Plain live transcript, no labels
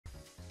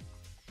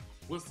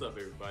What's up,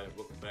 everybody?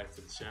 Welcome back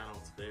to the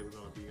channel. Today we're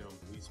going to be on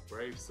Bleach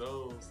Brave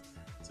Souls.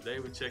 Today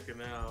we're checking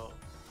out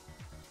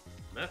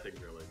nothing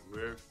really.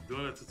 We're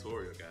doing a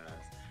tutorial,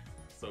 guys.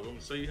 So I'm going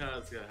to show you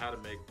how to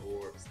make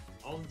orbs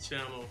on the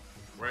channel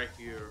right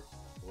here,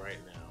 right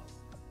now.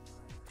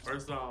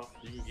 First off,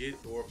 you can get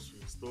orbs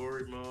from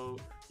story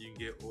mode. You can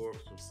get orbs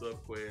from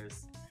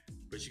subquests.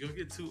 But you're going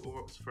to get 2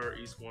 orbs for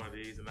each one of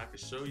these, and I can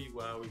show you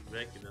why we're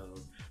making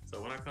those.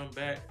 So when I come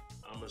back,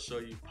 I'm going to show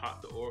you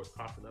the orbs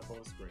popping up on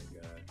the screen,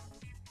 guys.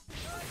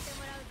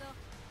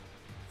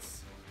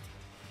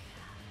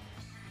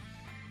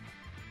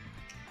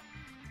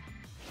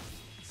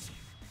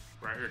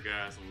 Right here,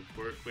 guys, when we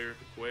cleared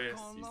the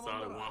quest, you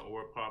saw the 1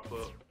 orb pop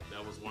up.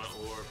 That was 1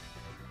 orb.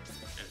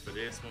 And for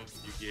this one,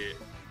 you get...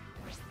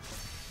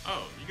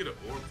 Oh, you get an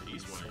orb for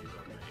each one of these,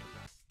 I think.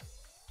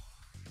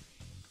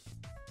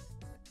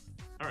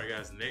 Alright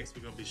guys, next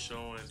we're going to be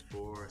showing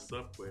for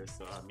subquests.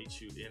 So I'll meet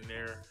you in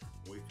there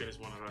when we finish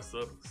one of our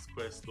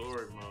subquest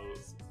story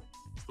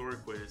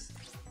quests,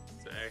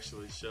 to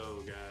actually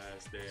show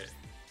guys that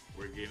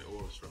we're getting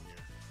orbs from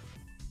here.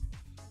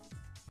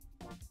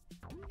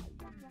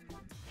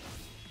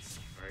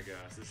 Alright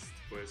guys, this is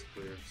the quest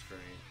clear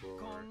screen for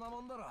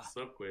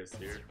subquest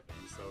here.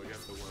 So we got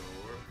the 1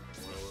 orb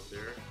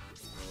there,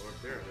 1 orb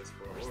there. That's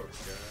 4 orbs,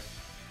 guys.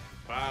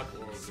 5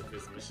 orbs if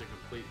it's mission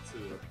complete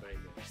too, I think.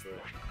 But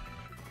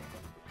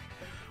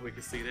we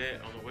can see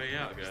that on the way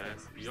out,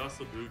 guys. You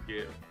also do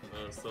get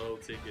soul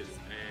tickets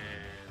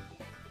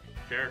and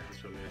characters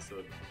from this,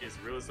 so it's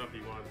really something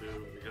you want to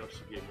do. It helps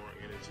you get more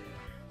energy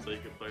so you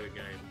can play the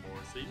game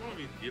more. So you want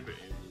to be dipping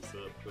into the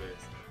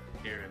subquests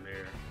here and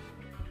there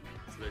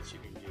so that you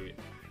can get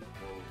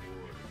more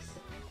rewards.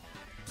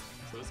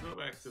 So let's go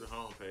back to the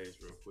home page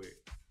real quick.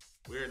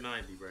 We're at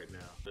 90 right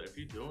now. So if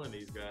you're doing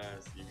these,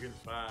 guys, you're getting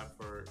 5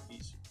 for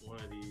each one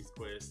of these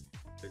quests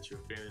that you're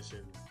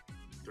finishing,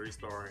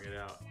 3-starring it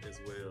out as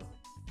well.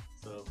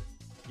 So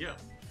yeah,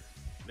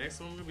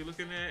 next one we're gonna be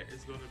looking at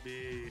is gonna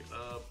be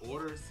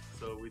orders.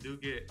 So we do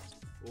get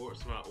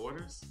orbs from our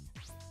orders.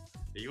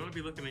 And you want to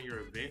be looking in your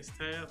events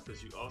tab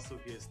because you also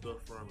get stuff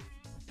from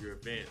your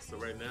events. So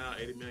right now,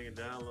 80 million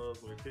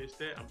downloads. When we finish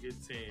that, I'm getting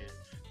 10.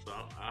 So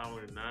I'm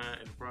only 9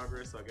 in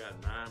progress. So I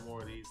got 9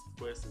 more of these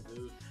quests to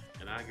do,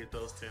 and I get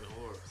those 10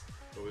 orbs.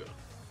 So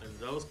in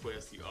those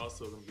quests, you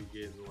also gonna be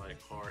getting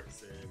like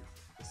hearts and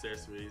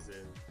accessories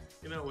and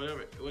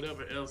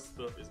whatever else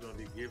stuff is gonna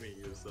be giving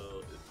you.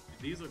 So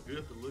these are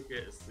good to look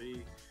at and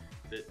see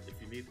that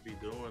if you need to be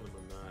doing them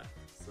or not.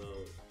 So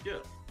yeah,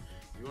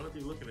 you want to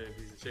be looking at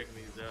these and checking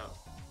these out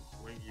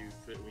when you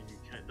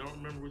don't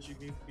remember what you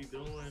need to be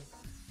doing,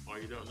 or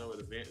you don't know what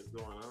event is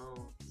going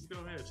on. Just go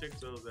ahead and check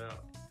those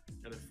out.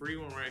 And the free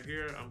one right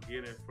here, I'm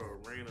getting for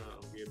arena.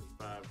 I'm getting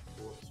 5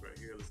 orbs right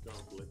here. Let's go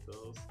and collect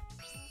those.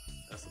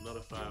 That's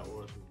another 5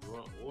 orbs from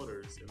grunt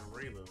orders in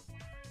arena.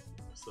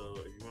 So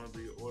if you want to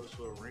do orders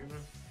for arena,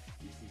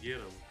 you can get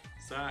them.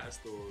 Side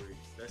story,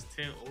 that's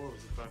 10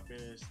 orbs if I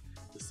finish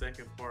the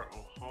second part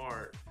on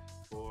hard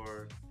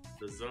for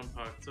the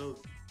Zanpakuto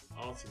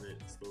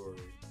alternate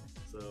story.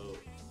 So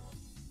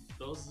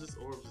those are just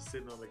orbs just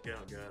sitting on the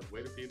account, guys.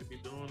 Waiting for you to be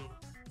doing them.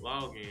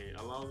 Log in.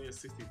 I log in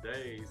 60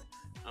 days.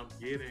 I'm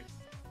getting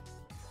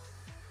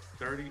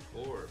 30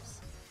 orbs.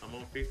 I'm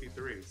on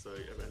 53. So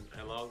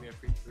I logged in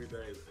 53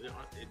 days.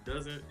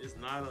 It's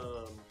not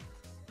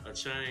a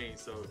chain,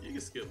 so you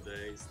can skip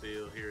days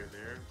still here and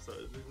there. So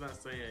it's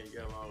not saying you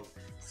gotta log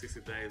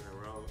 60 days in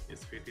a row.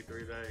 It's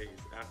 53 days.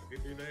 After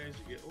 53 days,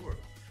 you get orbs.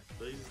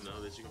 So you just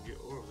know that you can get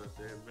orbs at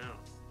that amount.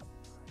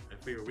 And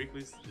for your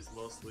weeklies, it's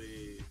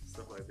mostly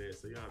stuff like that,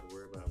 so you don't have to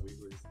worry about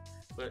weeklies.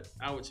 But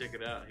I would check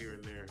it out here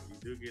and there. You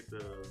do get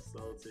the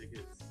soul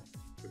tickets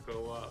for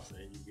co-ops,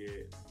 and you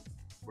get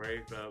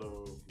Brave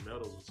Battle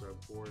medals, which are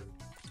important.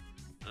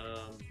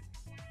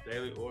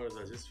 Daily orders,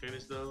 I just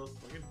finished those.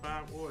 I'm getting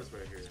 5 orders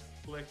right here.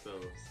 Collect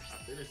those.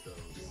 I finished those.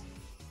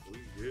 We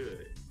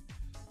good.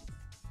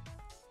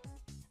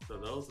 So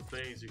those are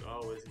things you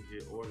always can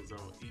get orders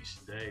on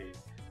each day.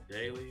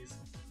 Dailies,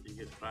 you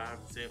get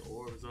 5 to 10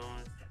 orders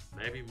on,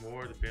 maybe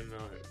more depending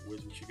on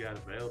what you got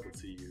available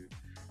to you.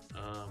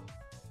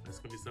 That's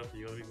gonna be something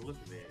you're gonna be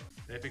looking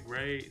at. Epic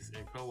raids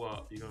and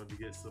co-op, you're gonna be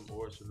getting some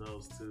orders from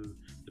those too,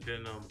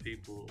 depending on the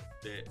people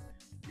that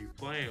you're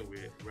playing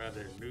with,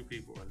 rather new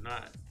people or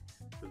not.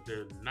 If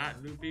they're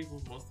not new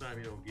people, most of the time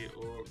you don't get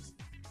orbs.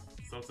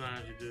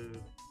 Sometimes you do.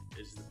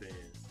 It just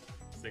depends.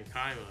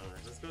 Senkaimon.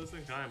 Let's go to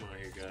Senkaimon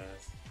here,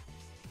 guys.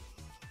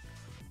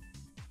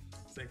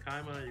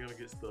 Senkaimon, you're gonna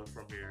get stuff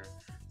from here.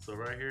 So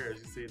right here, as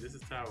you see, this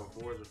is Tower of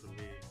Fortune for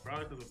me.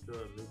 Probably because I'm still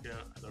a new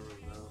count. I don't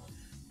really know.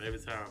 Maybe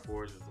Tower of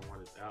Fortune is the one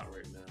that's out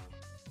right now.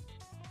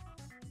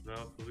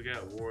 No, because we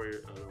got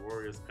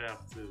Warrior's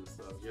Path too.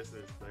 So I'm guessing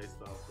it's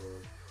based off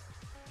of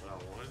what I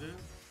want to do.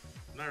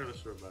 I'm not really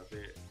sure about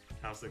that.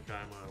 How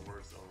Senkaimon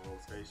works on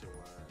rotation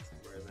wise.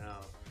 Right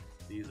now,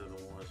 these are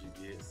the ones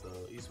you get. So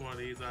each one of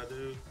these I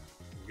do,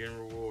 I'm getting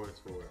rewards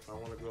for it. If I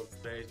want to go up to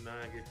stage 9,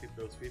 get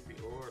those 50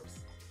 orbs,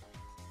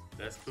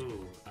 that's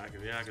cool. I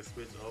can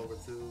switch over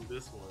to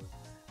this one,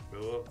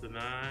 go up to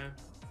 9,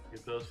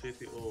 get those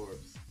 50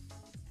 orbs.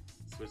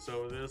 Switch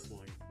over this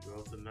one,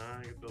 go to 9,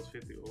 get those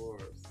 50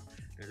 orbs.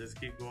 And just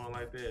keep going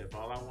like that. If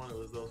all I wanted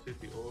was those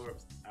 50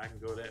 orbs, I can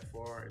go that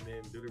far and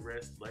then do the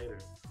rest later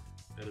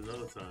at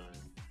another time.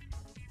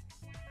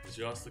 But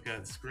you also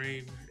got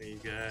Scream and you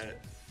got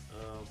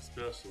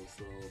Special.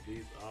 So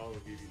these all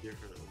give you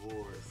different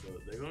awards. So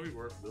they're going to be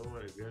worth doing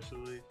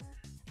eventually.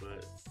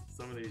 But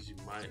some of these you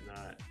might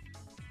not,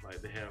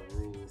 like they have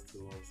rules to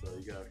them. So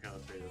you got to kind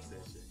of pay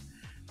attention.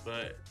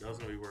 But those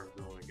are going to be worth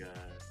doing,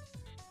 guys.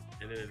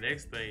 And then the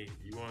next thing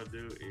you want to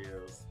do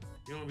is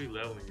you want to be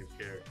leveling your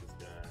characters,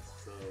 guys.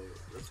 So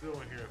let's go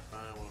in here and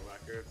find one of our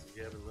characters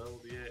we haven't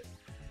leveled yet.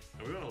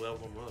 And we're going to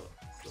level them up.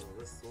 So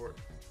let's sort.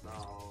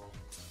 No.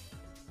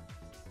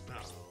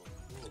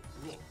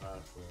 We want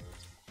 5 stars.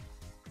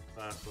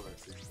 5 stars,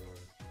 6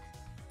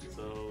 stars.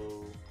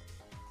 So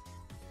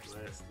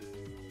let's do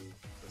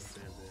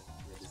Ascendant.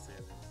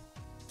 Descendant.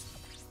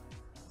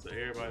 So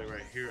everybody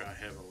right here I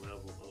haven't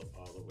leveled up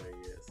all the way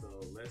yet. So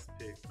let's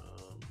pick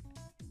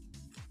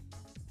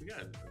we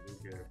got a new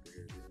character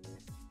here, didn't we?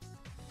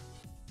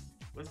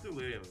 Let's do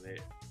Lily and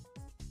Annette.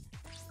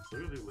 So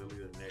we're gonna do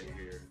Lily and Annette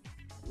here.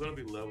 We're gonna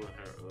be leveling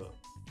her up.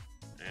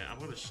 And I'm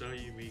gonna show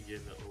you me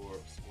getting the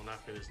orbs when I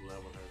finish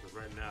leveling her. Because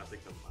right now I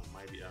think I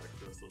might be out of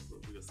crystals,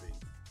 but we'll see.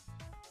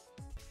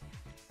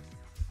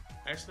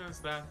 Actually, I'm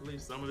starting to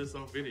leave some of this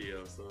on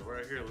video. So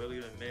right here, Lily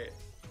and Annette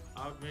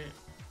augment.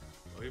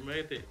 We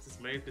made it, just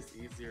made this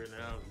easier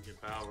now. You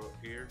can power up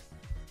here.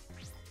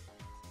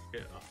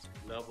 Hit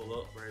level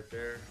up right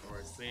there, or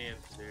ascend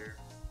there,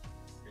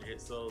 and hit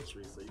Soul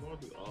Tree. So you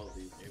want to do all of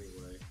these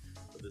anyway,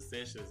 but the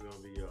Ascension is going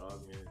to be your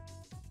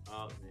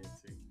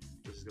augmenting,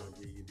 which is going to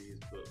give you these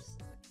books.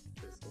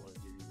 It's going to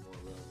give you more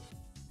levels.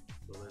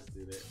 So let's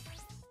do that.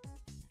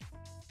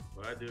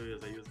 What I do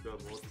is I just go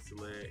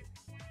multi-select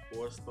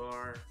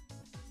 4-star.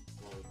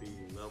 Want to be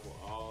level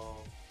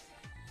all.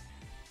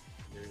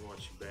 And then we want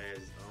you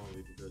badges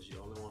only because you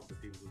only want the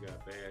people who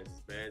got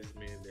badges. Badges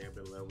mean they have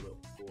been leveled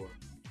up before.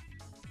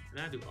 And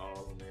I do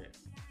all of that.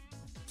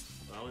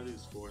 So I only do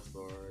 4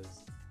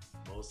 stars,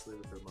 mostly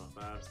because my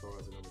 5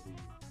 stars are going to be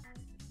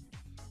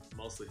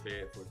mostly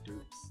fed for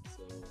dupes.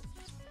 So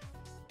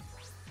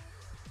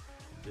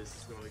this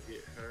is going to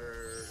get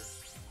her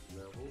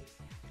leveled.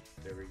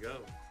 There we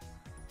go.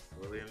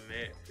 Lily and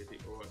Annette, 50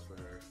 orbs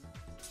for her.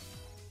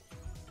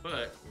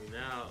 But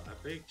now, I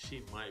think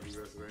she might be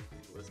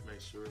resurrected. Let's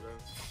make sure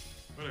though.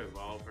 I'm going to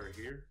evolve her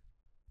here.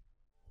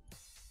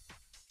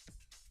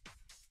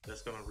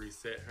 That's gonna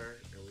reset her,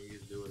 and we need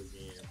to do it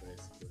again,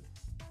 basically.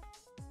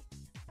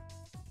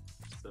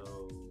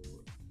 So,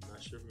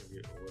 not sure if we're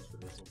gonna get orbs for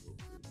this one, but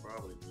we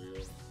probably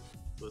will. So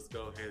let's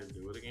go ahead and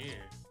do it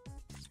again.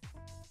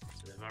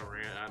 And if I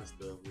ran out of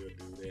stuff, we'll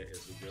do that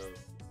as we go.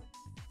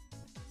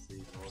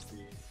 See,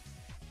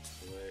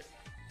 multi-select.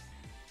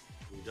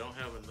 We don't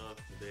have enough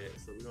for that,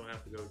 so we're gonna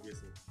have to go get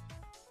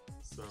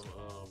some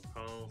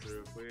cones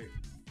real quick.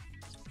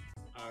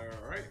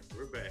 Alright,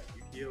 we're back.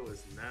 Yukio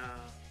is now.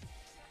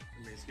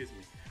 Excuse me,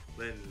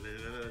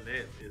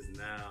 Lynette is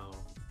now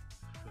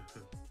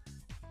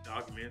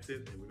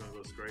augmented, and we're gonna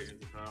go straight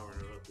into powering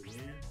her up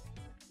again.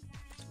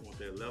 Want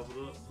that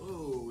leveled up?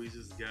 Oh, we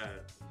just got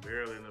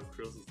barely enough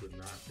crystals to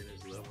not finish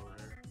leveling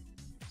her.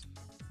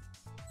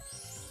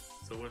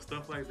 So when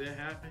stuff like that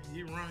happens,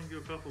 you run you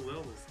a couple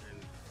levels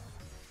and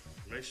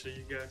make sure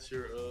you got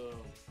your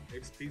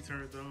XP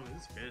turned on and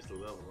just finish the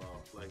level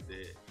off like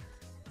that.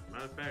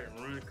 Matter of fact,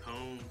 run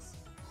Combs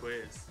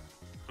quest,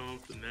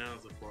 Combs to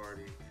Nouns a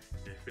party,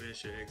 and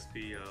finish your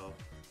XP off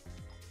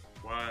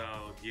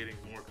while getting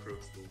more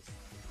crystals,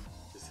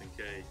 just in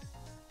case.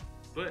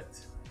 But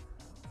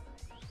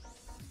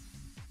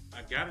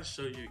I gotta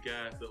show you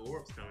guys the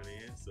orbs coming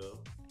in, so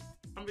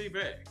I'm gonna be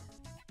back.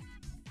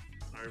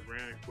 I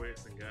ran a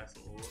quest and got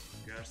some orbs,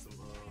 got some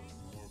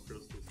more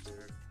crystals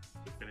there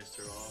to finish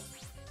her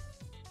off.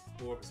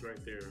 Orbs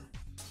right there,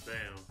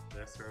 bam,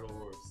 that's her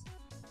orbs.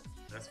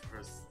 That's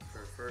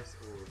her first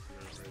orb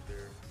now right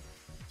there.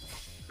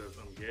 Because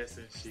I'm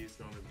guessing she's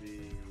gonna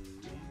be.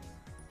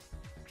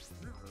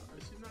 No,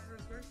 is she not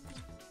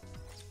resurrected?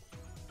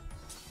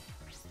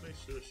 Let's make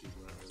sure she's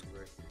not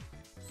resurrected.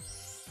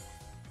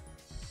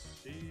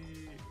 She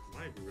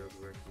might be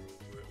resurrected,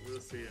 but we'll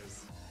see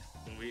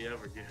when we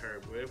ever get her.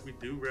 But if we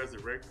do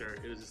resurrect her,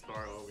 it'll just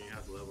start over and you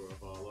have to level her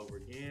up all over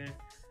again.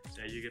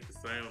 And you get the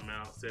same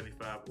amount,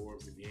 75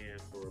 orbs again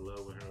for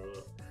leveling her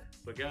up.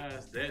 But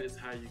guys, that is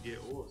how you get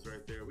orbs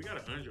right there. We got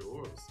 100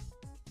 orbs.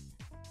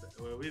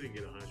 Well, we didn't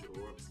get 100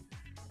 orbs.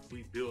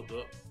 We built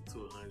up to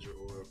 100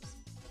 orbs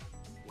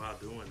while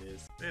doing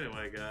this.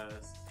 Anyway,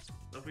 guys,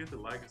 don't forget to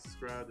like and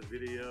subscribe to the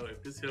video.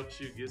 If this helps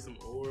you get some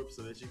orbs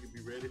so that you can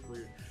be ready for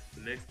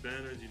the next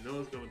banners, you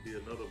know it's going to be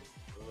another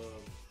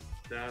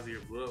 1,000-year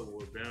Blood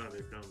War banner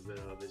that comes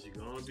out that you're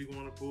going to be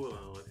wanting to pull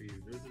on. If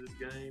you're new to this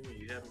game and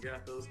you haven't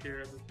got those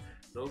characters,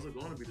 those are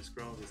going to be the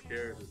strongest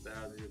characters,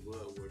 1,000-year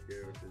Blood War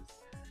characters.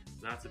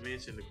 Not to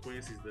mention the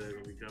Quincy's that are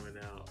going to be coming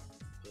out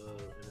in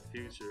the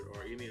future,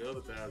 or any other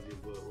 1,000-year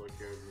Blood War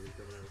characters that are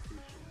coming out in the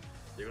future.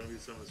 They're going to be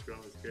some of the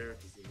strongest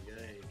characters in the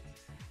game.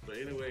 But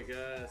anyway,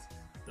 guys,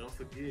 don't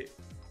forget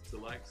to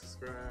like,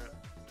 subscribe,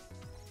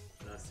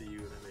 and I'll see you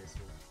in the next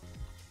one.